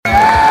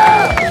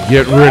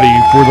Get ready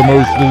for the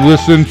most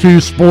listened to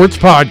sports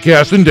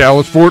podcast in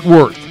Dallas-Fort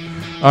Worth.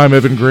 I'm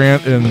Evan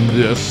Grant, and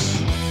this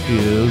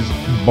is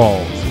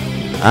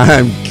Ballzy.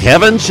 I'm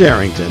Kevin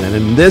Sherrington, and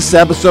in this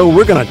episode,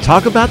 we're going to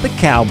talk about the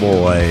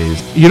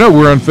Cowboys. You know,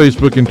 we're on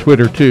Facebook and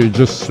Twitter, too.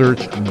 Just search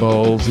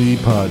Ballzy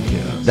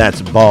Podcast.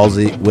 That's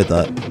Ballzy with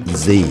a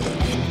Z.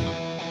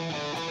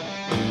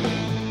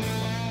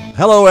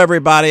 Hello,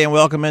 everybody, and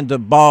welcome into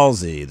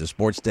Ballzy, the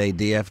Sports Day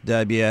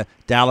DFW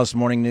Dallas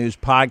Morning News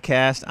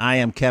podcast. I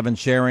am Kevin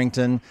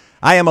Sherrington.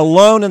 I am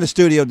alone in the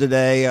studio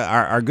today.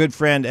 Our good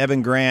friend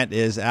Evan Grant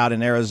is out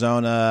in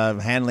Arizona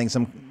handling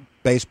some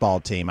baseball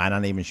team. I'm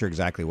not even sure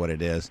exactly what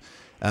it is.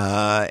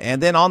 And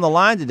then on the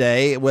line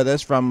today with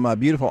us from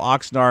beautiful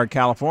Oxnard,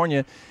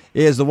 California,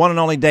 is the one and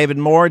only David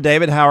Moore.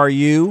 David, how are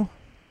you?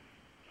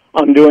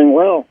 I'm doing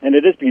well, and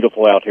it is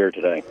beautiful out here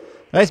today.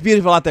 It's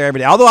beautiful out there every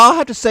day. Although I'll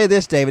have to say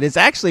this, David, it's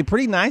actually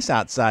pretty nice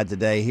outside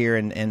today here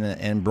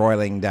in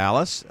broiling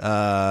Dallas.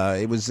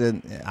 It was,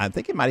 I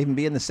think it might even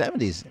be in the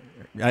 70s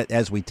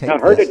as we take. I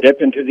heard it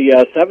dipped into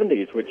the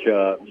 70s, which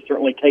you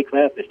certainly take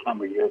that this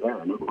time of year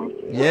there.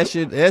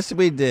 Yes,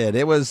 we did.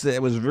 It was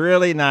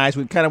really nice.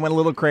 We kind of went a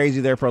little crazy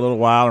there for a little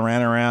while and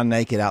ran around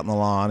naked out in the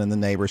lawn, and the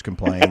neighbors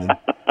complained.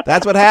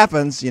 That's what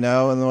happens,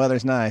 when the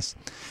weather's nice.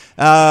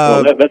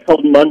 Well, that's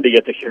called Monday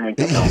at the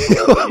Sherrington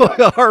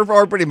house.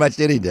 or pretty much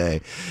any day.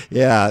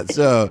 Yeah.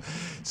 So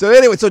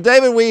anyway,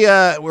 David,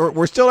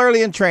 we're still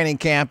early in training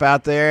camp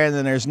out there, and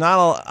then there's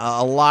not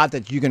a lot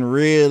that you can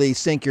really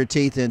sink your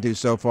teeth into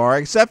so far,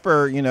 except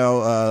for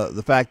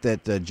the fact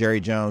that Jerry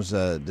Jones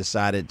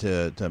decided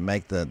to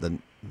make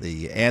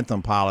the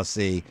anthem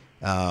policy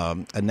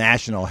a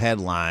national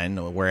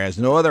headline, whereas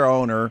no other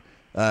owner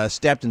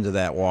stepped into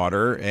that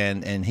water,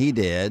 and he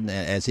did,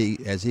 as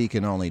he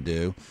can only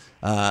do.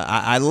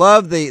 I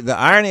love the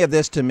irony of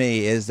this to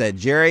me is that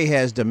Jerry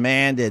has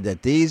demanded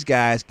that these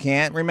guys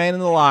can't remain in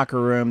the locker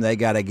room. They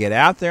got to get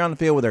out there on the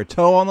field with their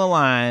toe on the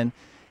line.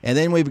 And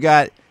then we've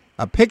got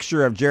a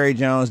picture of Jerry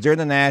Jones during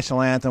the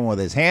national anthem with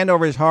his hand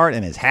over his heart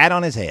and his hat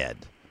on his head.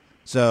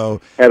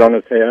 Head on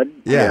his head?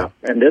 Yeah.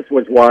 And this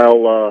was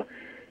while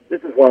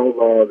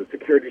the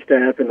security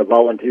staff and the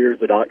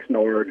volunteers at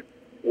Oxnard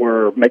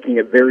were making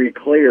it very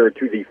clear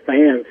to the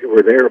fans who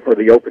were there for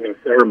the opening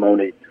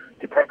ceremony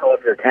to take off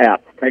your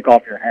cap, take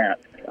off your hat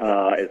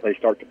as they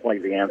start to play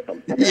the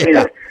anthem.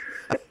 Yeah.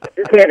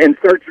 You can't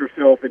insert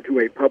yourself into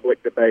a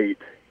public debate,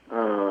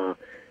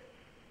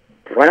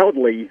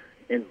 proudly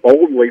and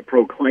boldly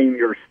proclaim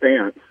your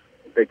stance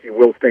that you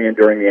will stand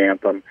during the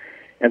anthem,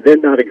 and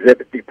then not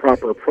exhibit the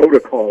proper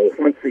protocol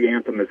once the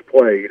anthem is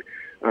played.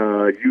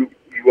 You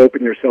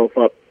open yourself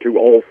up to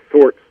all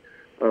sorts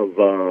of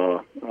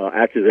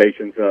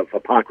accusations of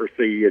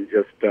hypocrisy and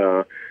just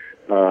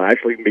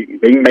actually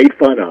being made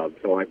fun of.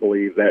 So I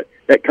believe that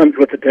comes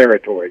with the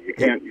territory. You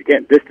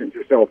can't distance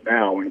yourself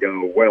now and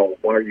go, well,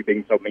 why are you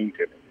being so mean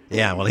to me?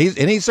 Yeah, well,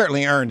 he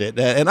certainly earned it.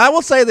 And I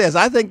will say this: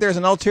 I think there's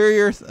an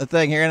ulterior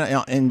thing here.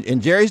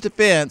 In Jerry's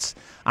defense,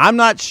 I'm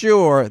not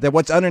sure that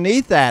what's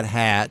underneath that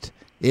hat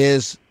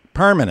is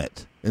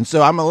permanent. And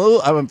so I'm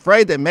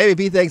afraid that maybe if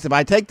he thinks if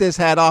I take this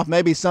hat off,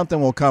 maybe something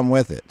will come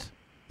with it.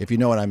 If you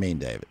know what I mean,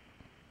 David.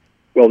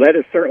 Well, that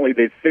is certainly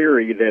the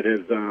theory that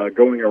is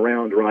going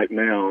around right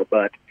now,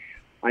 but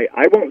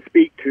I won't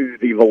speak to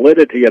the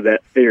validity of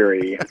that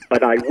theory,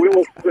 but I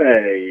will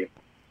say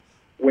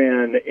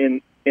when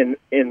in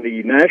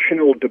the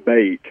national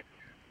debate,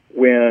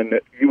 when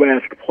you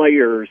ask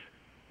players,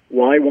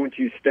 why won't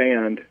you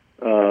stand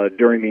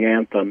during the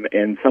anthem,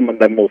 and some of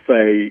them will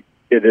say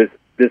this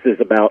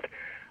is about,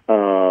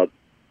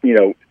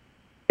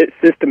 it's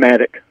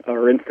systematic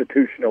or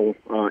institutional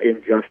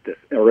injustice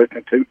or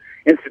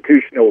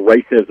institutional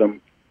racism.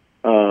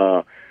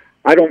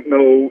 I don't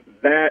know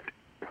that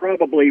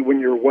probably when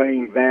you're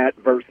weighing that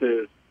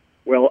versus,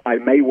 well, I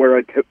may wear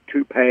a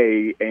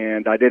toupee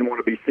and I didn't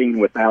want to be seen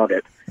without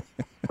it.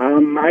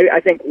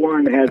 I think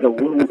one has a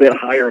little bit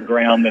higher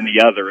ground than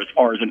the other as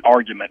far as an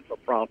argument for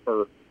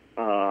proper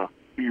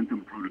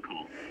anthem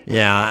protocol.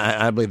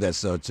 Yeah, I believe that's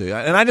so, too.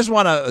 And I just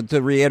want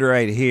to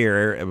reiterate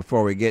here,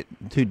 before we get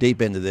too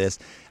deep into this,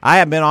 I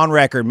have been on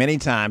record many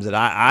times that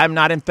I'm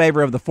not in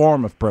favor of the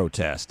form of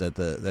protest that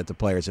the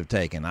players have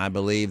taken. I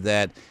believe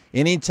that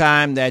any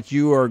time that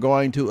you are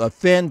going to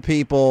offend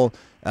people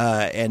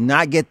and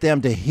not get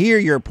them to hear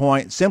your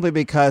point simply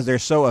because they're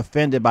so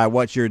offended by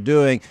what you're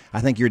doing,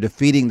 I think you're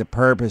defeating the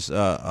purpose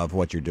of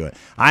what you're doing.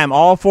 I am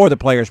all for the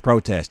players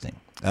protesting.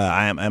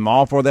 I'm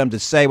all for them to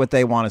say what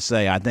they want to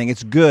say. I think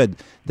it's good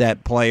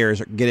that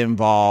players get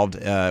involved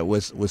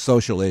with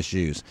social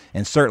issues,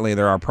 and certainly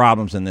there are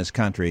problems in this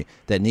country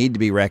that need to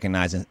be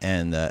recognized,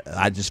 and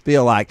I just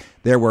feel like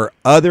there were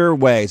other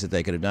ways that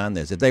they could have done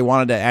this. If they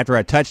wanted to, after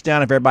a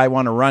touchdown, if everybody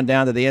wanted to run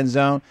down to the end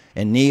zone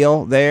and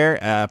kneel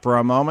there for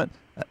a moment,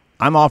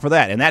 I'm all for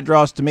that, and that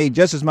draws to me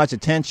just as much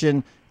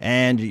attention.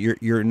 And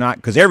you're not,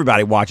 because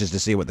everybody watches to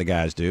see what the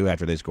guys do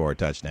after they score a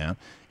touchdown,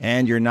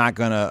 and you're not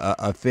going to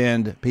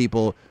offend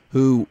people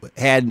who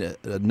had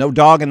no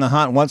dog in the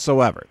hunt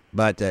whatsoever.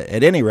 But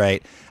at any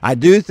rate, I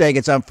do think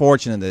it's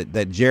unfortunate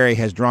that Jerry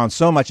has drawn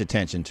so much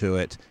attention to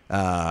it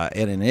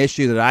in an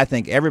issue that I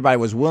think everybody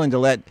was willing to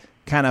let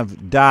kind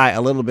of die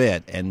a little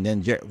bit. And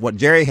then what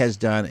Jerry has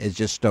done is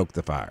just stoke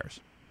the fires.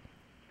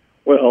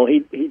 Well,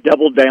 he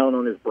doubled down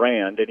on his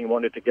brand, and he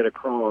wanted to get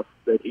across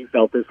that he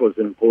felt this was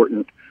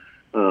important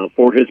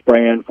for his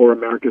brand, for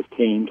America's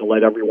team, to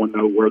let everyone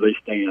know where they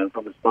stand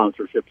from a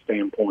sponsorship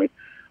standpoint,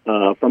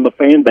 from a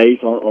fan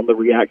base on the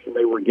reaction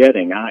they were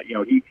getting.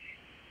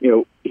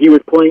 He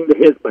was playing to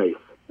his base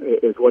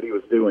is what he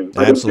was doing.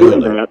 But absolutely.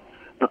 In doing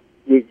that,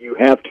 you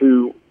have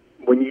to,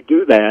 when you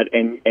do that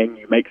and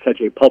you make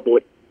such a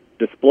public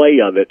display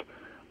of it,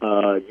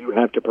 you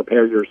have to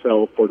prepare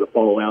yourself for the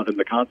fallout and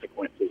the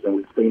consequences. And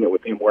we've seen it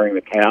with him wearing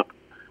the cap.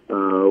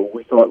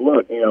 We thought,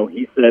 look,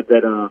 he said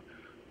that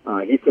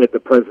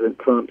President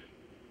Trump's,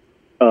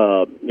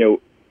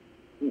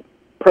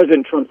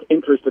 President Trump's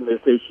interest in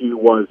this issue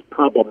was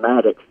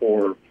problematic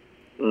for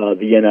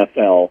the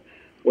NFL.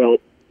 Well,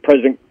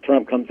 President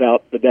Trump comes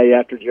out the day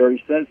after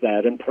Jerry says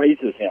that and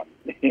praises him.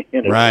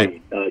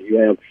 Right.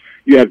 You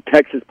have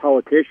Texas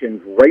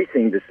politicians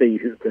racing to see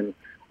who can,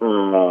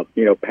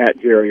 pat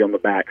Jerry on the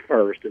back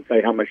first and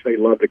say how much they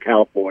love the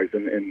Cowboys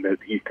and that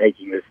he's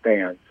taking this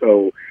stand.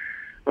 So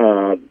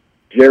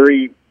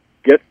Jerry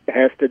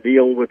has to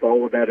deal with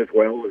all of that as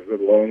well, as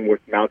along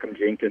with Malcolm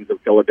Jenkins of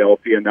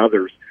Philadelphia and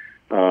others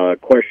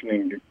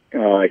questioning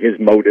his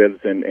motives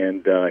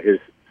and his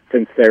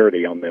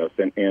sincerity on this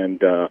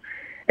and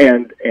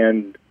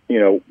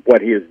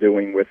what he is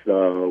doing with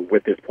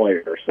his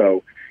players.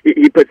 So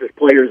he puts his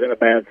players in a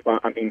bad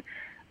spot. I mean,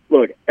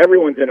 look,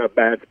 everyone's in a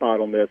bad spot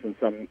on this in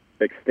some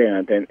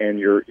extent, and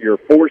you're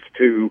forced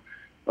to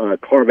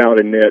carve out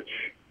a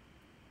niche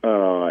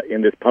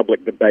in this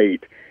public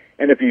debate.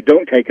 And if you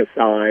don't take a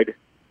side,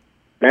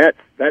 that's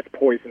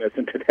poisonous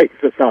in today's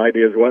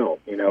society as well.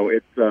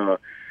 This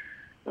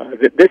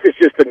is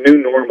just a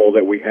new normal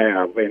that we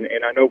have, and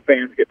I know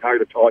fans get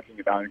tired of talking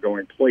about it and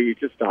going, please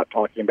just stop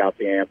talking about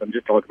the anthem,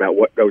 just talk about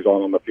what goes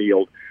on the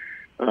field.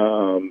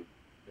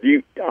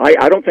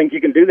 I don't think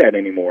you can do that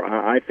anymore.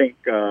 I think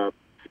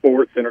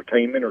sports,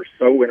 entertainment are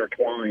so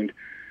intertwined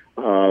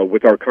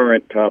with our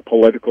current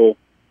political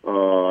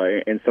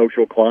and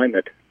social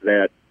climate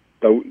that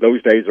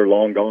those days are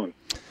long gone.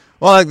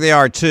 Well, they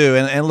are too,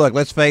 and look,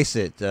 let's face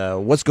it.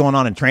 What's going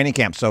on in training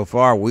camp so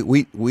far?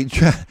 We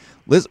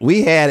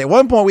had at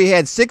one point we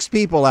had 6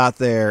 people out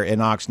there in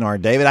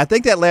Oxnard, David. I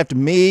think that left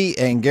me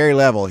and Gary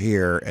Level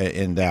here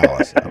in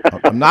Dallas.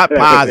 I'm not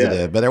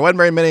positive, but there wasn't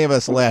very many of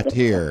us left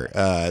here.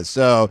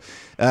 So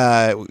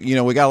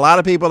we got a lot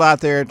of people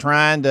out there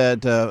trying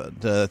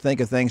to think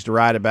of things to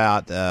write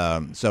about.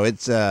 So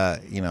it's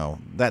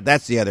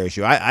that's the other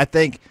issue. I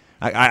think.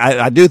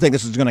 I do think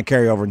this is going to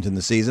carry over into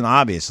the season.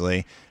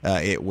 Obviously,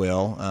 it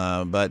will.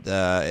 But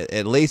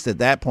at least at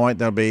that point,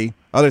 there'll be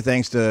other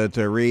things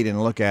to read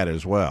and look at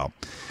as well.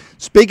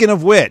 Speaking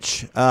of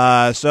which,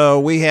 so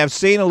we have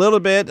seen a little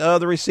bit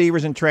of the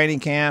receivers in training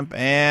camp,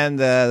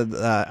 and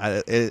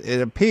it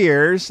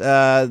appears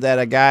that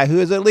a guy who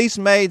has at least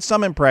made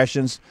some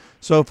impressions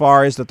so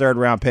far is the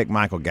third-round pick,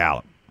 Michael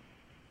Gallup.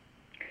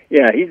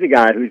 Yeah, he's a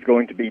guy who's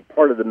going to be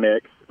part of the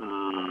mix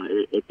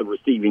at the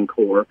receiving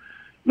corps.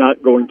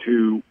 Not going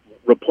to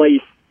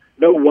replace,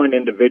 no one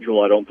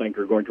individual, I don't think,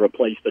 are going to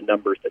replace the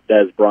numbers that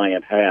Dez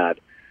Bryant had.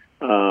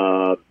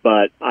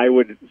 But I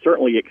would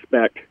certainly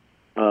expect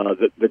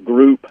that the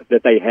group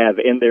that they have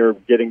in there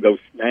getting those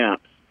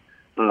snaps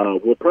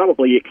will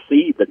probably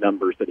exceed the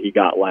numbers that he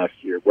got last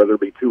year, whether it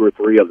be 2 or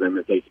 3 of them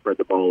as they spread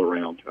the ball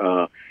around.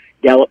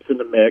 Gallup's in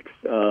the mix.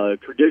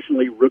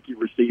 Traditionally, rookie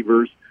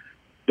receivers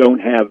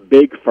don't have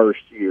big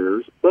first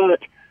years,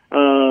 but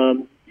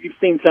you've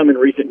seen some in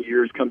recent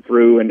years come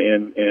through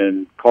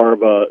and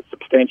carve a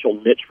substantial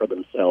niche for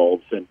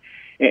themselves.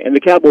 And the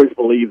Cowboys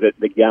believe that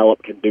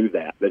Gallup can do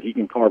that he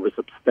can carve a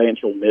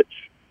substantial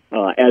niche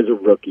as a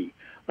rookie.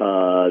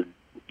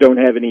 Don't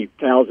have any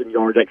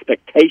 1,000-yard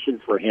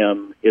expectations for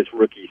him his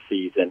rookie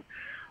season,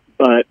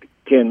 but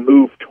can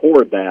move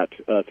toward that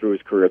through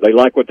his career. They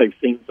like what they've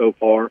seen so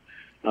far.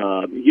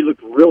 He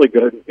looked really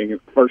good in the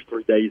first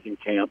 3 days in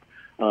camp.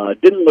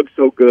 Didn't look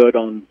so good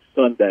on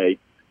Sunday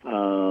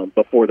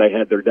before they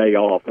had their day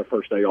off, their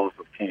first day off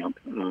of camp.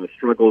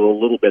 Struggled a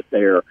little bit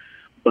there,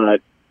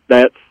 but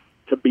that's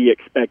to be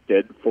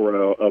expected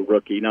for a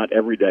rookie. Not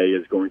every day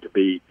is going to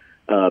be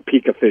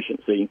peak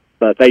efficiency,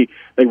 but they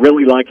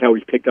really like how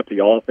he's picked up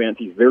the offense.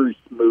 He's very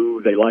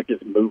smooth. They like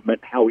his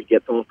movement, how he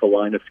gets off the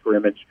line of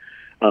scrimmage.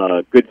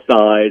 Good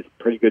size,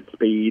 pretty good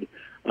speed.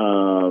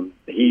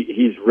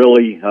 He's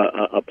really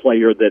a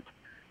player that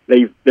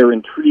they're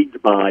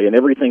intrigued by, and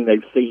everything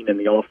they've seen in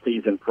the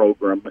off-season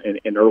program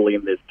and early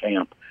in this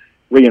camp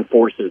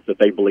reinforces that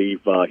they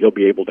believe he'll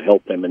be able to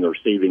help them in the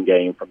receiving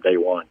game from day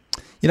one.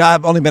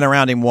 I've only been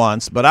around him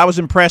once, but I was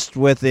impressed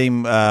with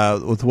him,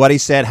 with what he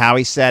said, how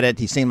he said it.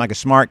 He seemed like a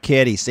smart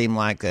kid. He seemed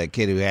like a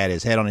kid who had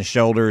his head on his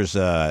shoulders,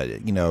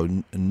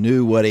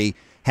 knew what he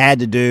had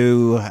to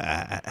do,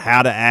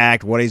 how to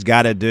act, what he's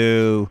got to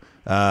do.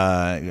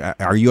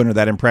 Are you under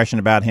that impression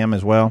about him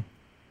as well?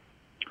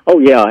 Oh,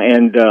 yeah,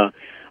 and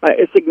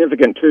it's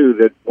significant, too,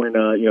 that when,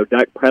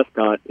 Dak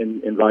Prescott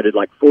invited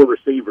like 4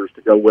 receivers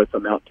to go with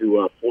him out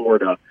to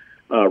Florida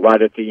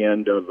right at the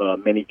end of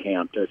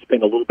minicamp to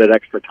spend a little bit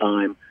extra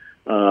time,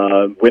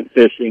 went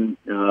fishing,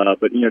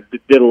 but,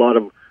 did a lot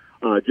of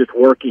just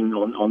working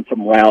on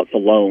some routes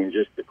alone,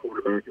 just the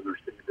quarterback and the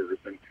receivers.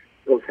 And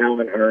it was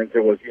Alan Hearns.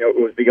 It was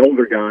the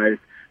older guys,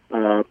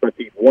 but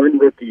the one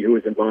rookie who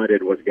was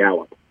invited was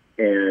Gallup.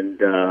 And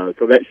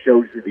so that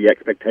shows you the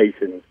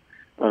expectations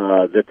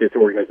that this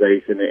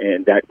organization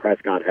and Dak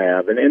Prescott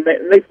have, and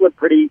they've looked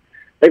pretty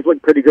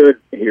good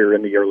here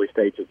in the early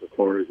stages as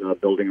far as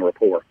building a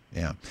rapport.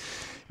 Yeah.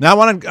 Now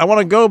I want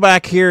to go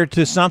back here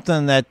to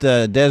something that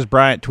Des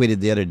Bryant tweeted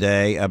the other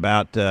day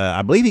about.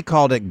 I believe he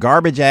called it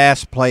garbage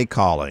ass play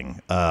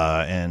calling,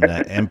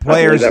 and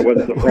players, that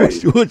wasn't the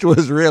phrase. which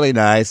was really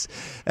nice,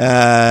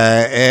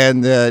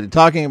 and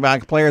talking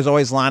about players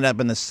always lined up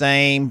in the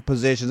same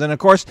positions. And of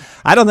course,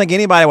 I don't think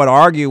anybody would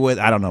argue with.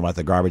 I don't know about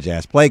the garbage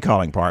ass play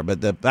calling part,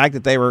 but the fact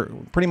that they were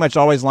pretty much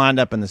always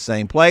lined up in the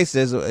same place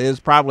is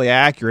probably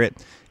accurate.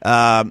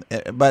 But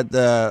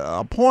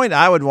the point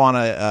I would want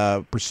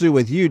to pursue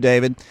with you,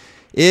 David,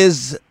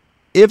 is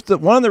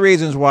one of the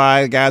reasons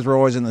why the guys were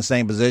always in the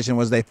same position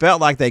was they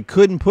felt like they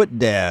couldn't put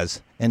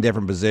Dez in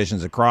different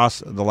positions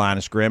across the line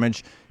of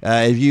scrimmage.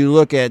 If you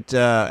look at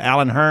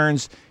Alan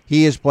Hearns,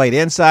 he has played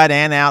inside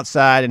and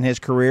outside in his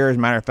career. As a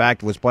matter of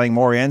fact, was playing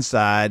more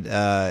inside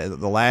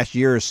the last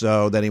year or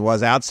so than he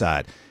was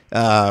outside.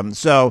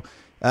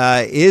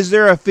 Is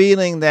there a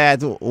feeling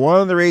that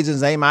one of the reasons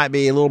they might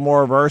be a little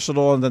more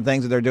versatile in the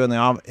things that they're doing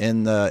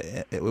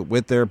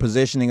with their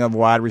positioning of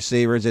wide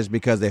receivers is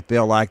because they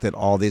feel like that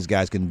all these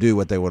guys can do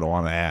what they would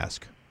want to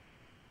ask?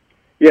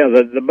 Yeah,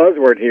 the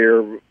buzzword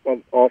here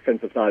on the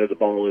offensive side of the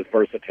ball is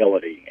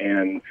versatility,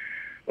 and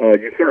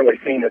you've certainly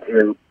seen it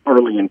here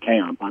early in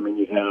camp. I mean,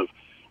 you have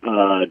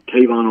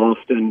Tavon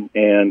Austin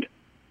and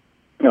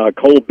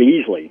Cole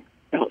Beasley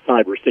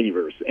outside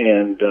receivers,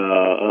 and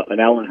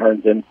Alan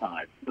Hearns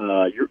inside.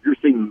 You're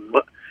seeing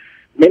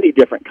many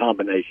different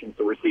combinations.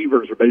 The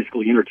receivers are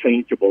basically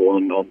interchangeable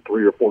on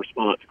 3 or 4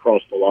 spots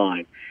across the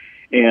line.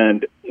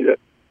 And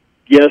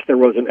yes, there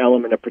was an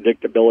element of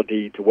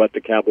predictability to what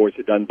the Cowboys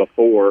had done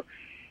before,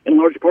 in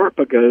large part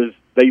because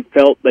they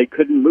felt they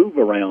couldn't move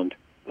around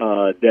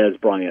Des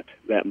Bryant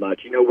that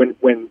much.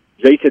 When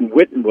Jason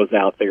Witten was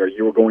out there,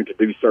 you were going to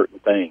do certain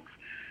things.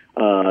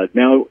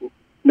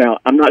 Now,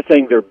 I'm not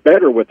saying they're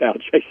better without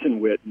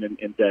Jason Witten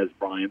and Des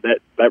Bryant.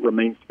 That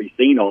remains to be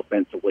seen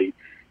offensively,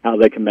 how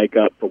they can make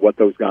up for what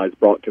those guys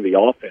brought to the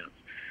offense.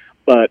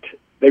 But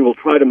they will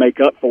try to make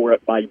up for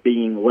it by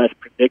being less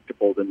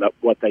predictable than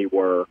what they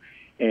were,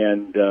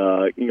 and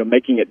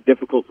making it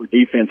difficult for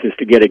defenses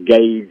to get a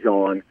gauge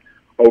on,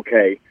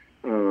 okay,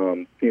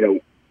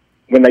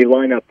 when they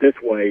line up this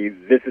way,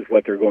 this is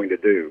what they're going to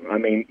do. I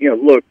mean,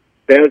 look,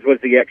 Des was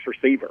the X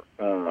receiver.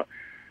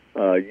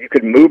 You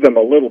could move him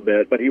a little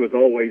bit, but he was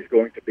always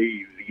going to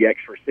be the X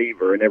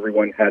receiver, and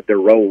everyone had their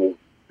roles,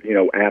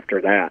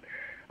 after that.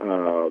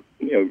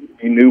 You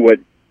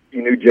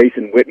knew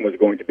Jason Witten was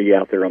going to be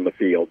out there on the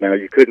field. Now,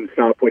 you couldn't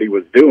stop what he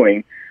was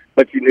doing,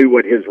 but you knew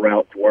what his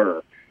routes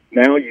were.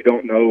 Now you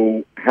don't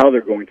know how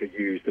they're going to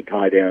use the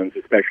tight ends,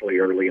 especially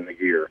early in the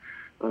year.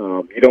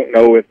 You don't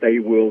know if they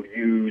will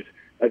use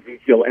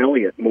Ezekiel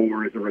Elliott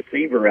more as a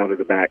receiver out of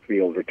the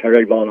backfield, or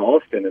Tavon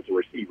Austin as a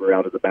receiver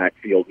out of the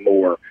backfield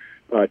more,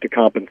 to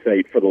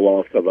compensate for the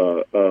loss of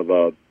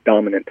a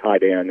dominant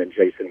tight end in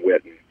Jason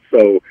Witten.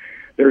 So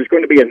there's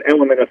going to be an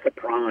element of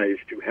surprise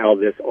to how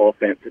this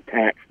offense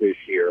attacks this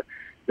year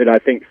that I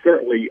think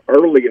certainly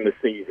early in the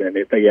season,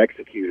 if they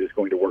execute, is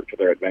going to work to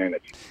their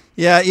advantage.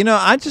 Yeah,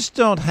 I just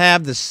don't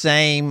have the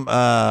same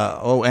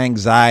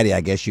anxiety,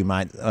 I guess you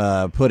might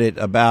put it,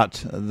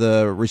 about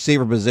the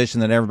receiver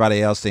position that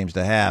everybody else seems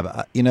to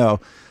have.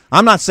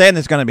 I'm not saying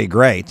it's going to be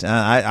great.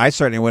 I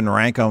certainly wouldn't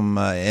rank them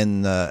they're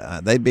in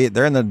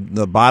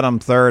the bottom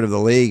third of the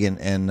league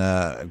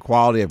in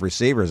quality of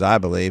receivers, I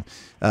believe.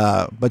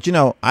 But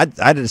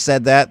I'd have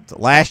said that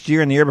last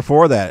year and the year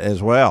before that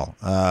as well.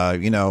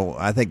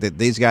 I think that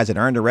these guys had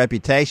earned a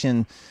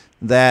reputation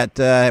that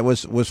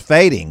was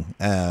fading,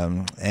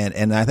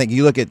 and I think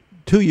you look at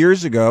 2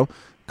 years ago,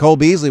 Cole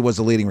Beasley was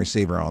the leading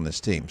receiver on this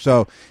team.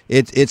 So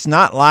it's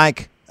not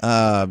like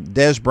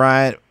Des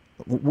Bryant.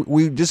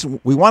 We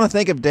want to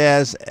think of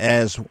Dez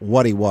as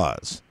what he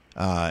was,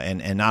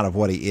 and not of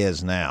what he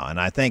is now. And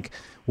I think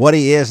what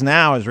he is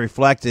now is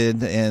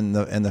reflected in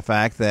the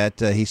fact that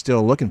he's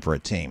still looking for a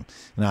team.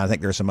 Now, I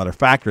think there's some other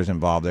factors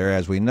involved there,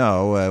 as we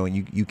know.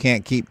 When you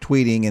can't keep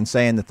tweeting and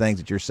saying the things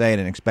that you're saying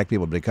and expect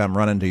people to come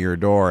running to your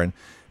door and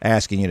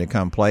asking you to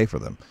come play for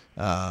them.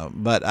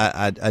 But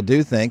I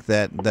do think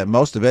that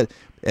most of it,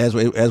 as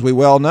we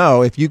well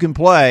know, if you can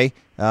play,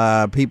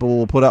 people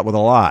will put up with a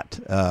lot.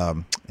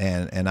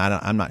 And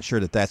I'm not sure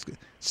that's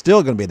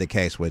still going to be the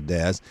case with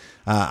Dez.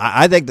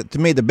 I think that, to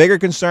me, the bigger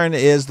concern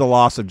is the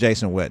loss of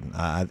Jason Witten.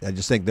 I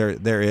just think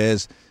there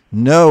is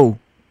no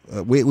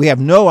we have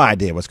no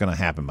idea what's going to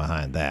happen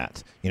behind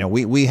that.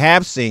 We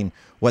have seen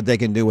what they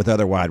can do with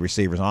other wide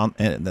receivers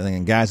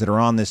and guys that are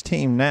on this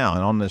team now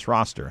and on this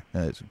roster.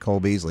 Cole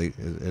Beasley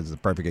is the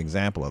perfect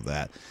example of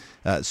that.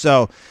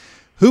 So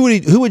who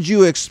would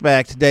you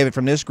expect, David,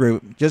 from this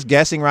group, just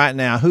guessing right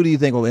now, who do you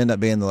think will end up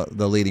being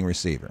the leading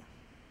receiver?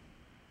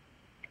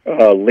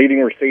 Leading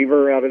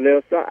receiver out of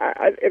this,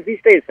 if he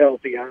stays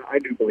healthy, I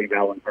do believe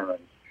Allen Hurns.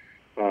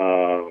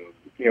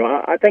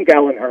 I think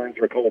Allen Hurns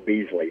or Cole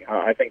Beasley.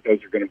 I think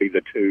those are going to be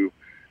the two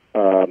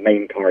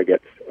main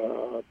targets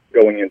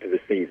going into the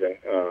season.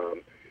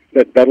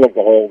 That'll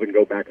evolve and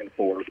go back and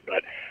forth,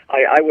 but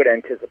I would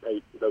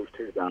anticipate those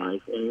two guys.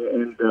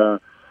 And the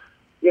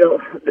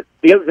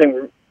other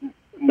thing,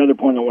 another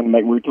point I want to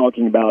make, we were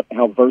talking about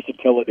how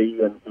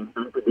versatility and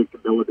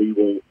unpredictability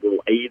will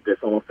aid this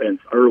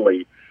offense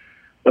early.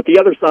 But the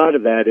other side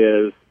of that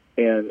is,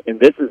 and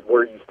this is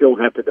where you still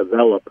have to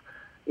develop,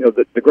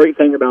 the great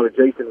thing about a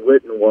Jason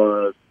Witten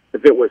was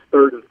if it was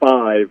 3rd and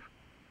 5,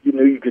 you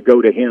knew you could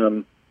go to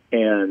him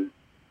and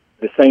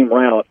the same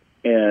route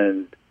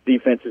and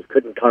defenses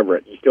couldn't cover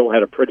it. You still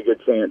had a pretty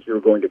good chance you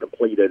were going to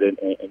complete it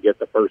and get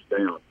the first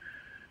down.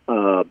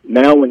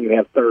 Now when you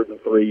have 3rd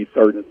and 3,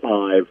 3rd and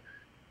 5,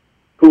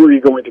 who are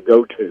you going to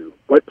go to?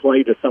 What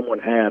play does someone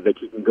have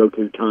that you can go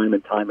to time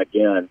and time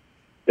again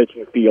that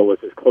you feel is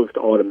as close to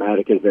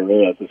automatic as there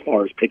is as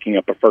far as picking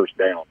up a first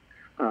down?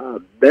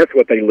 That's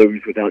what they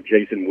lose without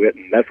Jason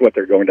Witten. That's what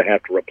they're going to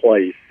have to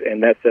replace,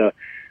 and that's a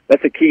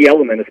key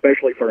element,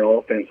 especially for an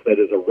offense that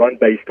is a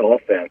run-based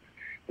offense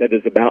that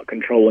is about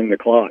controlling the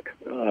clock.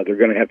 They're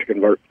going to have to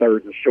convert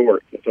 3rd and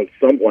short, and so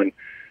someone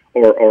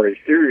or a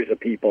series of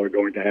people are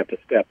going to have to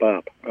step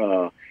up.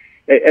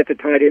 At the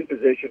tight end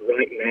position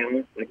right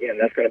now, again,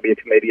 that's going to be a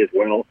committee as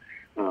well.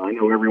 I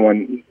know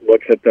everyone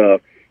looks at the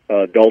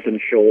Dalton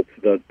Schultz,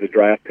 the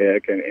draft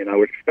pick, and I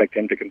would expect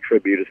him to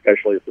contribute,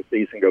 especially as the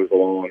season goes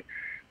along.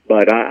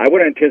 But I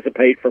would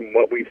anticipate from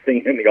what we've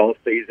seen in the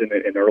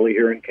offseason and early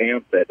here in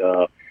camp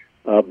that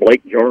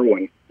Blake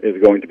Jarwin is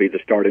going to be the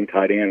starting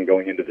tight end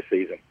going into the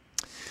season.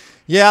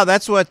 Yeah,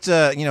 that's what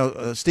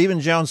Stephen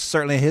Jones,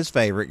 certainly his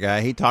favorite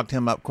guy. He talked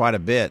him up quite a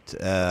bit,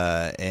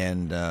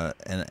 and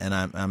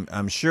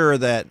I'm sure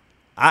that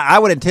I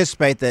would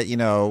anticipate that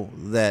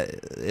that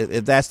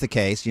if that's the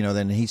case,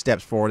 then he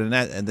steps forward,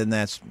 and then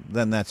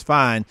that's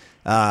fine.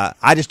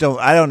 I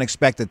don't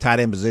expect the tight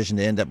end position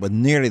to end up with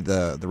nearly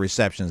the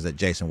receptions that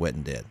Jason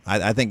Witten did.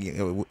 I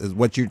think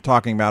what you're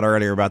talking about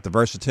earlier about the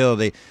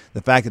versatility,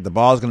 the fact that the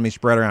ball is going to be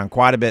spread around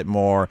quite a bit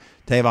more.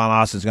 Tavon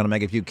Austin's going to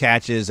make a few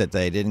catches that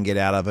they didn't get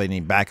out of any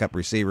backup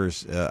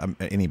receivers,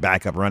 any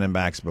backup running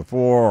backs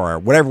before, or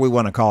whatever we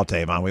want to call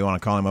Tavon. We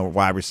want to call him a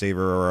wide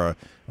receiver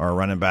or a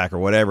running back or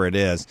whatever it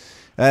is.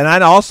 And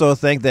I also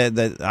think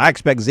that I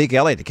expect Zeke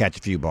Elliott to catch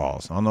a few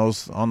balls on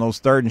those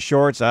 3rd and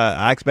shorts.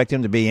 I expect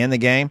him to be in the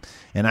game,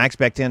 and I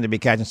expect him to be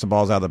catching some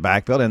balls out of the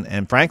backfield.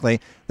 And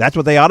frankly, that's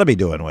what they ought to be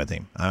doing with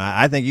him.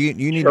 I think you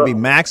need to be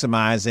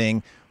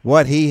maximizing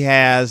what he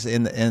has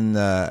in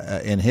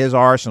his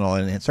arsenal,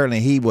 and certainly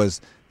he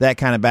was that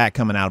kind of back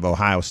coming out of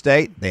Ohio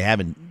State. They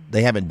haven't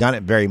done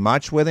it very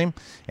much with him,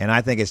 and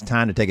I think it's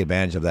time to take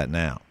advantage of that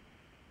now.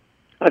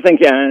 I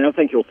think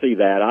you'll see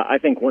that. I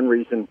think one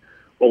reason.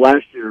 Well,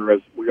 last year,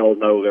 as we all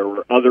know, there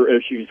were other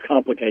issues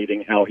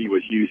complicating how he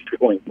was used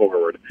going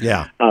forward.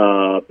 Yeah.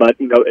 But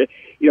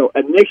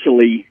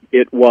initially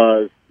it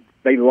was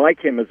they like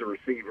him as a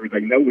receiver. They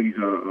know he's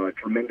a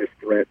tremendous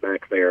threat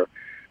back there.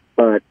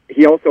 But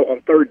he also,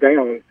 on 3rd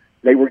down,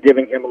 they were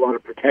giving him a lot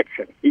of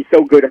protection. He's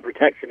so good in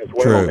protection as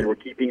well. True. They were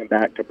keeping him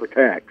back to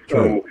protect.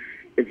 True. So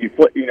if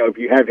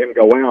you have him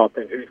go out,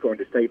 then who's going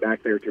to stay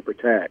back there to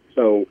protect?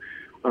 So.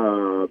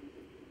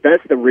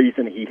 That's the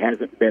reason he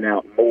hasn't been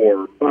out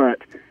more,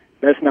 but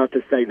that's not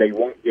to say they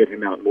won't get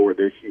him out more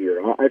this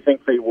year. I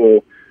think they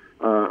will.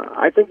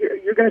 I think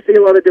you're going to see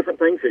a lot of different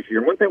things this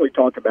year. One thing we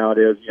talked about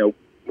is,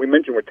 we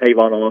mentioned with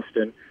Tavon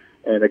Austin,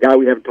 and a guy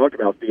we haven't talked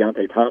about is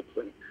Deontay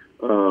Thompson.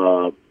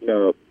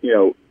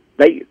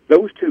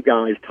 Those two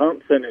guys,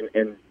 Thompson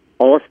and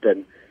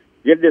Austin,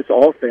 give this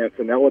offense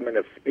an element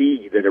of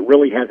speed that it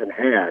really hasn't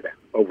had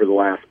over the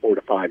last 4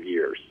 to 5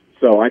 years.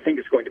 So I think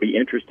it's going to be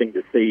interesting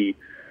to see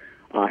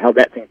how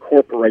that's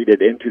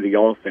incorporated into the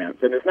offense.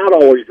 And it's not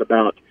always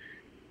about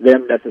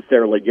them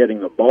necessarily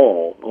getting the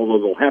ball, although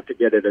they'll have to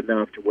get it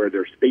enough to where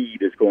their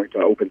speed is going to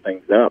open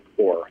things up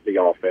for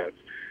the offense.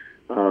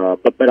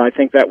 But I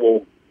think that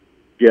will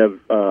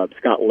give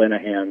Scott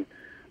Linehan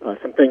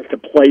some things to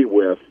play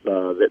with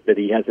that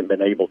he hasn't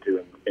been able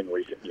to in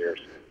recent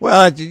years.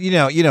 Well, you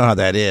know how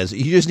that is.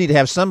 You just need to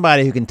have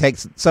somebody who can take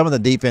some of the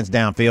defense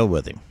downfield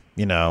with him.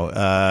 Sure.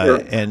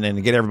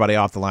 and get everybody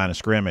off the line of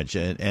scrimmage,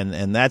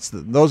 and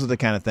those are the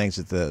kind of things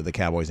that the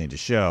Cowboys need to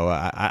show.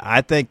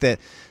 I think that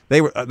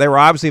they were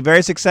obviously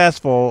very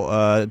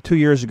successful 2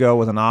 years ago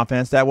with an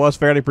offense that was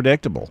fairly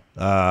predictable,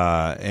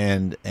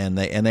 and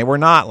they were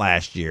not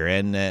last year,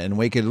 and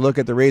we could look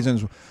at the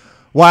reasons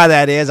why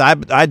that is.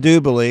 I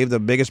do believe the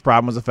biggest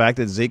problem was the fact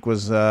that Zeke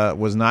was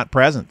not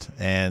present,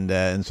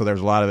 and so there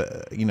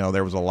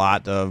was a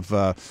lot of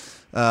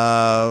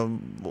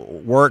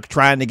work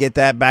trying to get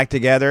that back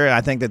together.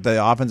 I think that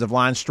the offensive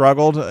line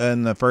struggled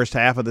in the first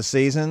half of the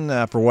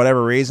season for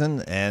whatever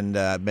reason, and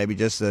maybe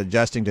just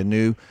adjusting to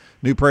new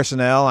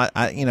personnel.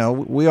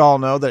 We all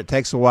know that it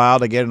takes a while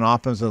to get an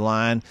offensive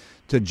line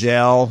to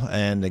gel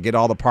and to get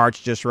all the parts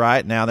just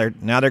right. Now they're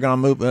going to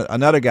move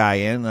another guy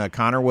in,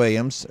 Connor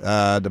Williams,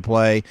 to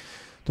play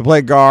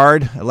left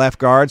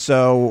guard.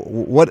 So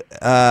what?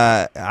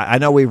 I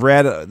know we've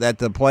read that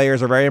the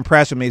players are very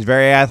impressed with him. He's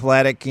very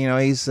athletic.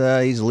 He's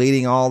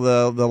leading all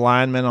the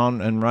linemen on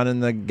and running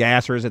the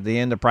gassers at the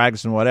end of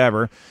practice and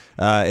whatever.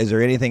 Is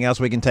there anything else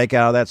we can take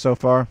out of that so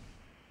far?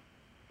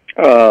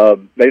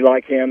 They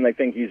like him. They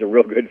think he's a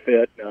real good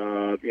fit.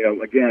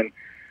 Again,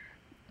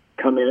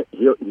 come in,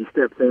 he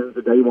steps in as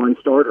a day one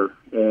starter,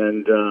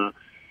 and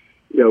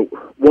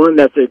one,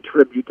 that's a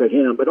tribute to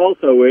him, but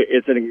also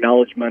it's an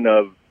acknowledgement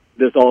of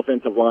this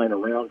offensive line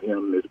around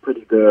him is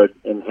pretty good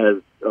and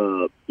has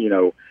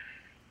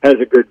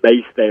a good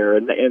base there,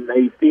 and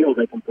they feel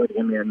they can put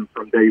him in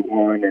from day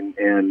one,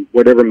 and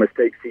whatever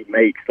mistakes he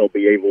makes, they'll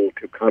be able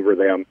to cover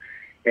them,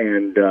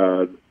 and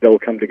they'll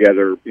come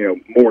together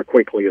more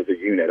quickly as a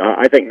unit.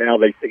 I think now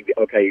they see,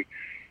 okay,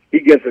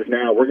 he gives us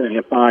now, we're going to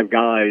have 5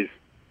 guys,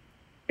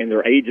 and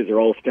their ages are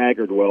all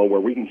staggered well, where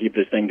we can keep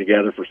this thing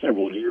together for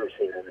several years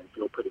here and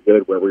feel pretty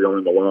good where we are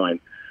in the line.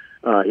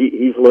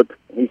 He's looked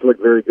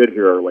very good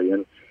here early,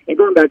 and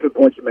going back to the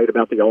point you made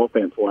about the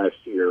offense last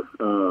year,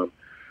 to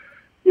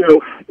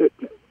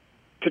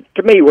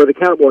me, where the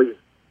Cowboys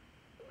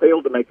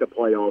failed to make the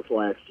playoffs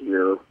last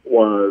year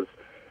was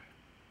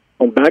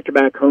on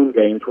back-to-back home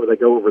games where they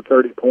go over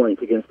 30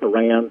 points against the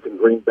Rams and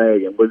Green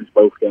Bay and lose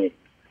both games.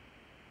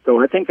 So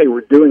I think they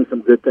were doing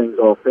some good things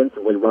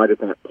offensively right at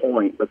that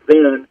point, but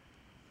then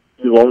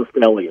you lost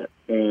Elliott.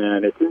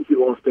 And as soon as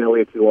you lost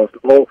Elliott, you lost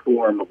all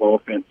form of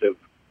offensive,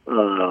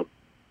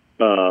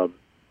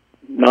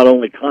 not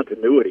only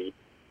continuity,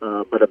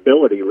 but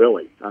ability,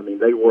 really. I mean,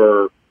 they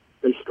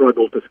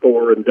struggled to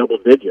score in double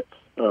digits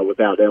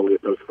without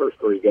Elliott those first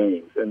 3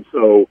 games. And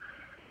so,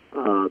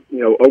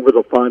 over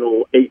the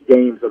final 8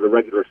 games of the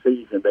regular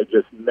season, they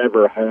just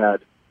never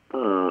had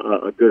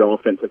a good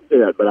offensive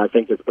fit. But I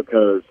think it's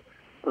because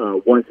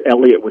once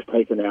Elliott was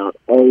taken out,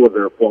 all of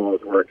their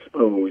flaws were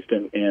exposed,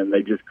 and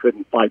they just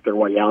couldn't fight their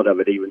way out of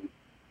it, even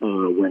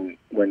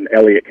when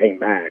Elliott came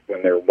back,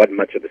 when there wasn't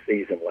much of the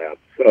season left.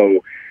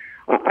 So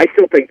I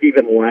still think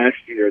even last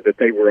year that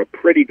they were a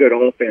pretty good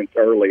offense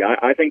early.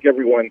 I think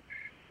everyone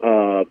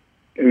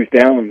who's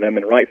down on them,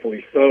 and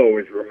rightfully so,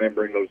 is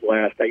remembering those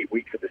last 8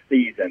 weeks of the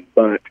season.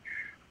 But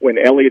when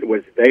Elliott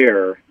was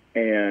there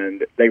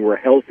and they were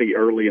healthy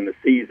early in the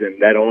season,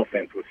 that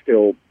offense was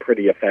still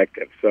pretty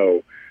effective.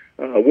 So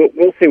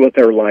we'll see what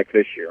they're like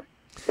this year.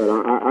 But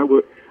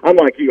I'm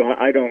like you.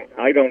 I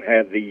don't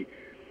have the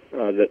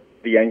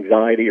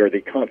anxiety or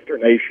the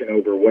consternation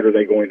over what are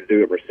they going to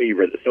do at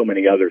receiver that so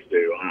many others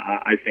do.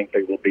 I think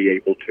they will be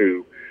able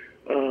to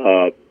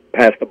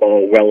pass the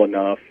ball well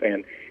enough.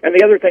 And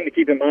the other thing to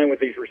keep in mind with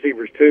these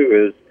receivers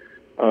too is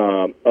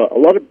a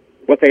lot of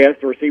what they ask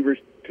the receivers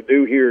to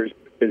do here is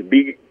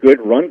be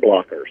good run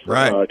blockers,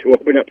 right, to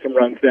open up some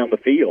runs down the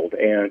field.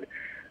 And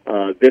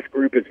this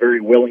group is very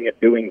willing at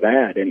doing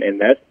that,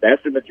 and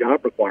that's in the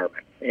job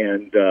requirement.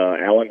 And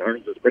Alan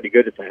Hearns is pretty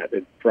good at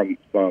that from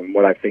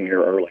what I've seen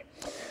here early.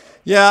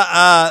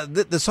 Yeah,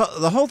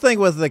 the whole thing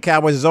with the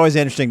Cowboys is always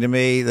interesting to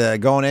me.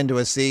 Going into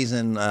a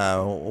season,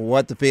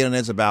 what the feeling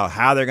is about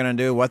how they're going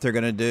to do, what they're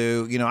going to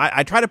do.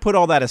 I try to put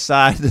all that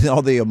aside,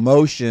 all the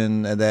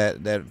emotion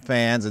that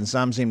fans and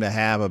some seem to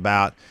have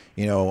about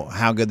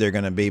how good they're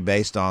going to be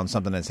based on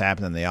something that's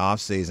happened in the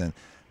off season.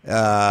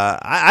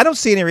 I don't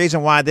see any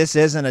reason why this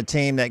isn't a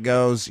team that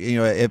goes.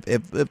 If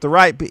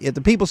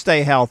the people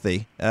stay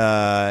healthy,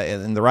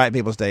 and the right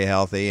people stay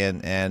healthy,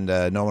 and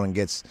no one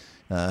gets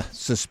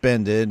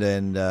suspended,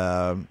 and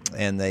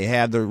they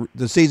have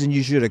the season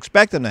you should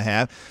expect them to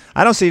have.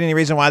 I don't see any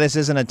reason why this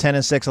isn't a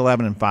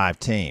 10-6, 11-5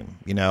 team.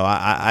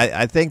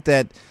 I think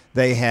that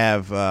they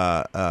have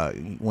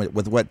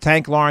with what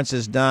Tank Lawrence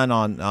has done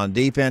on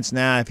defense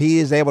now. If he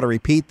is able to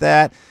repeat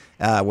that.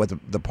 With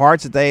the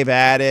parts that they've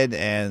added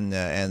and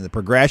the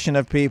progression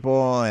of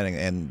people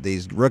and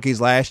these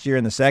rookies last year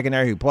in the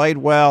secondary who played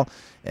well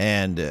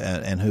and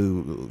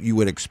who you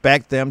would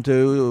expect them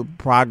to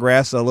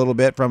progress a little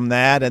bit from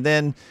that, and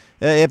then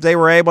if they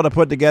were able to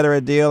put together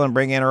a deal and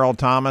bring in Earl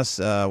Thomas,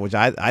 which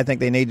I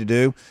think they need to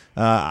do,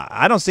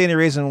 I don't see any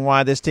reason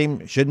why this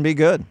team shouldn't be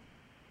good.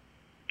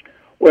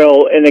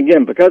 Well, and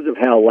again, because of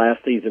how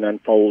last season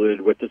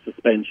unfolded with the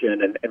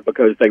suspension and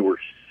because they were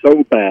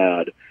so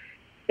bad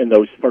in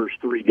those first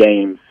 3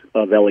 games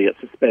of Elliott's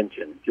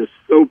suspension, just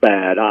so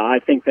bad. I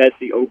think that's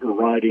the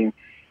overriding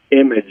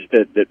image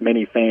that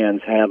many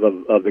fans have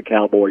of the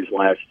Cowboys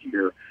last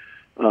year,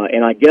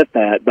 and I get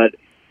that. But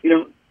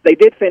they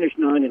did finish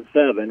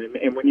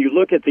 9-7, and when you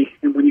look at the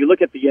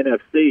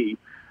NFC,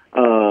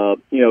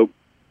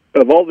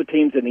 of all the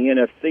teams in the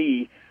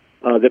NFC,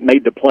 that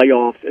made the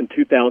playoffs in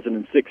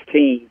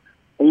 2016.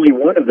 Only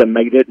one of them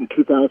made it in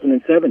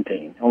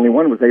 2017. Only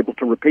one was able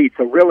to repeat.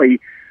 So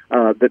really,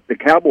 the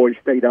Cowboys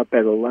stayed up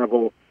at a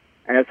level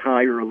as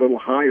high or a little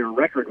higher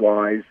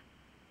record-wise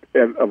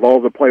of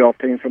all the playoff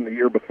teams from the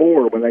year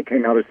before when they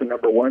came out as the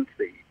number one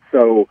seed.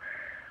 So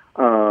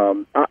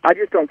I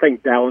just don't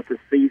think Dallas's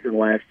season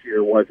last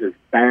year was as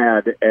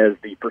bad as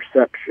the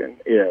perception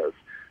is.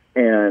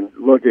 And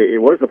look,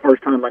 it was the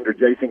first time under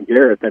Jason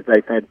Garrett that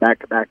they've had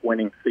back-to-back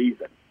winning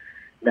seasons.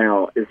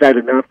 Now, is that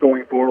enough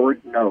going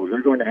forward? No,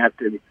 they're going to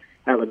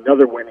have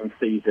another winning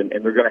season,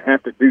 and they're going to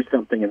have to do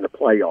something in the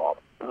playoffs.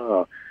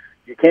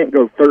 You can't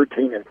go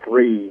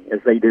 13-3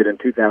 as they did in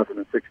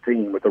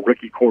 2016 with a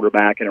rookie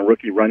quarterback and a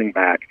rookie running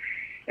back,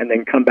 and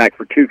then come back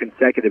for 2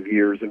 consecutive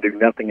years and do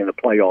nothing in the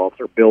playoffs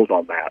or build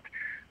on that.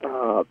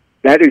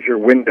 That is your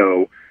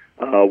window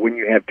when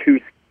you have 2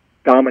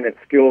 dominant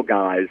skill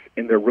guys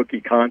in their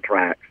rookie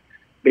contracts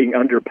being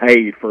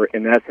underpaid for,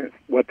 in essence,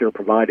 what they're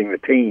providing the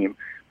team,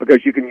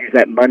 because you can use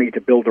that money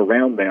to build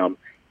around them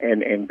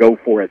and go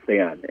for it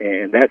then.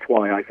 And that's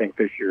why I think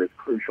this year is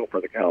crucial for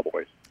the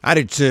Cowboys. I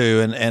do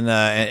too.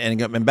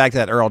 And back to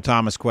that Earl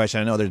Thomas question,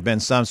 I know there's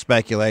been some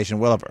speculation.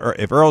 Well,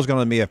 if Earl's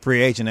going to be a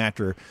free agent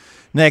after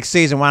next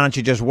season, why don't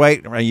you just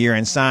wait a year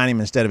and sign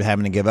him instead of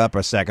having to give up a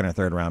 2nd or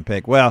 3rd round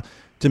pick? Well,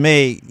 to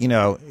me,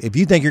 if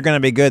you think you're going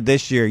to be good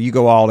this year, you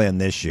go all in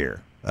this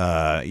year.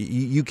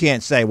 You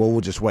can't say, well,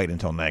 we'll just wait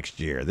until next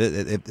year.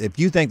 If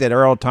you think that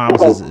Earl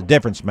Thomas is a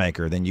difference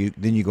maker, then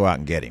you go out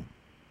and get him.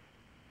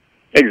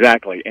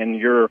 Exactly, and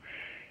if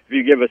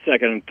you give a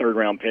 2nd and 3rd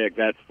round pick,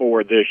 that's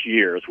for this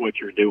year is what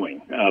you're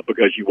doing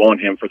because you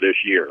want him for this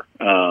year.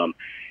 And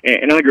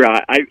I agree.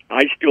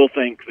 I still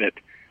think that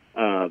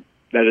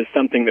that is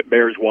something that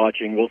bears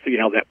watching. We'll see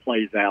how that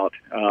plays out.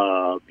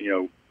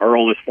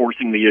 Earl is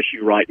forcing the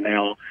issue right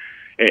now.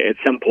 At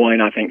some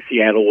point, I think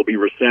Seattle will be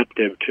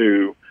receptive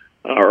to.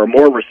 Or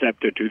more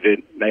receptive to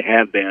than they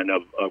have been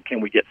of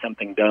can we get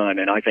something done?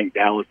 And I think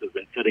Dallas has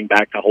been sitting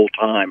back the whole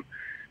time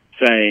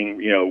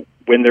saying,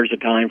 when there's a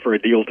time for a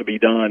deal to be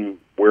done,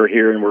 we're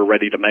here and we're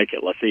ready to make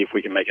it. Let's see if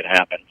we can make it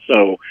happen.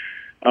 So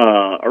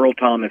Earl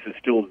Thomas is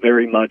still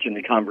very much in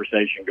the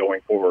conversation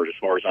going forward as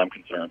far as I'm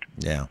concerned.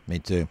 Yeah, me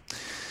too.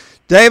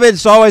 David,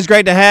 it's always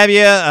great to have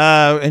you.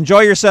 Enjoy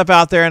yourself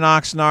out there in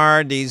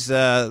Oxnard.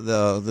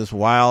 This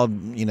wild,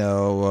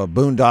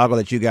 boondoggle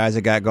that you guys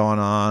have got going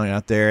on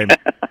out there,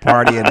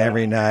 partying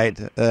every night.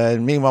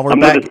 Meanwhile, I'm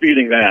not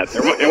disputing that.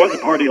 There was a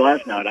party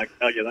last night. I can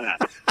tell you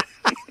that.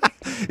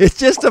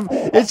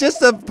 It's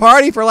just a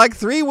party for like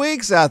 3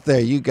 weeks out there,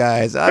 you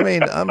guys. I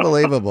mean,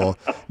 unbelievable.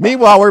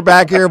 Meanwhile, we're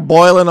back here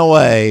boiling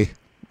away.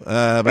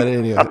 But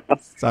anyway,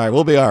 sorry,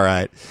 we'll be all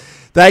right.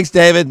 Thanks,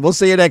 David. We'll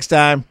see you next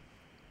time.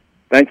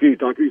 Thank you.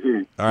 Talk to you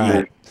soon. All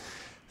right.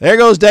 There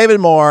goes David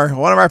Moore,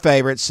 one of our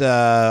favorites,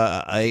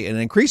 an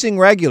increasing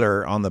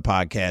regular on the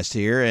podcast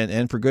here,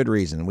 and for good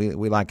reason.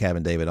 We like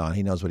having David on.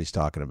 He knows what he's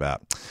talking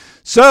about.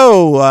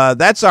 So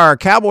that's our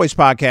Cowboys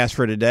podcast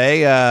for today.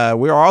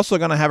 We are also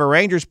going to have a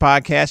Rangers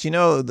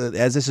podcast.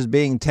 As this is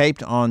being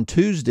taped on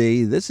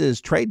Tuesday, this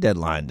is trade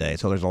deadline day.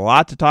 So there's a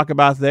lot to talk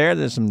about there.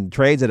 There's some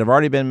trades that have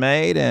already been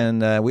made,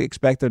 and we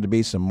expect there to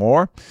be some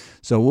more.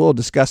 So we'll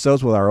discuss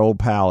those with our old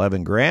pal,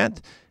 Evan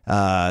Grant.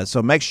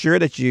 So make sure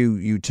that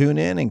you tune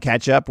in and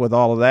catch up with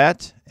all of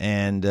that.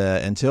 And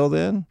until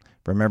then,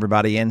 from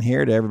everybody in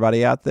here to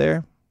everybody out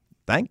there,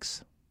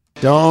 thanks.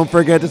 Don't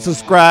forget to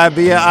subscribe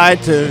via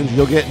iTunes.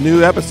 You'll get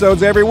new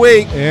episodes every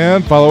week.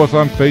 And follow us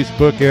on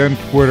Facebook and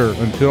Twitter.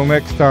 Until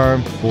next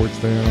time, sports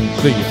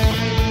fans, see you.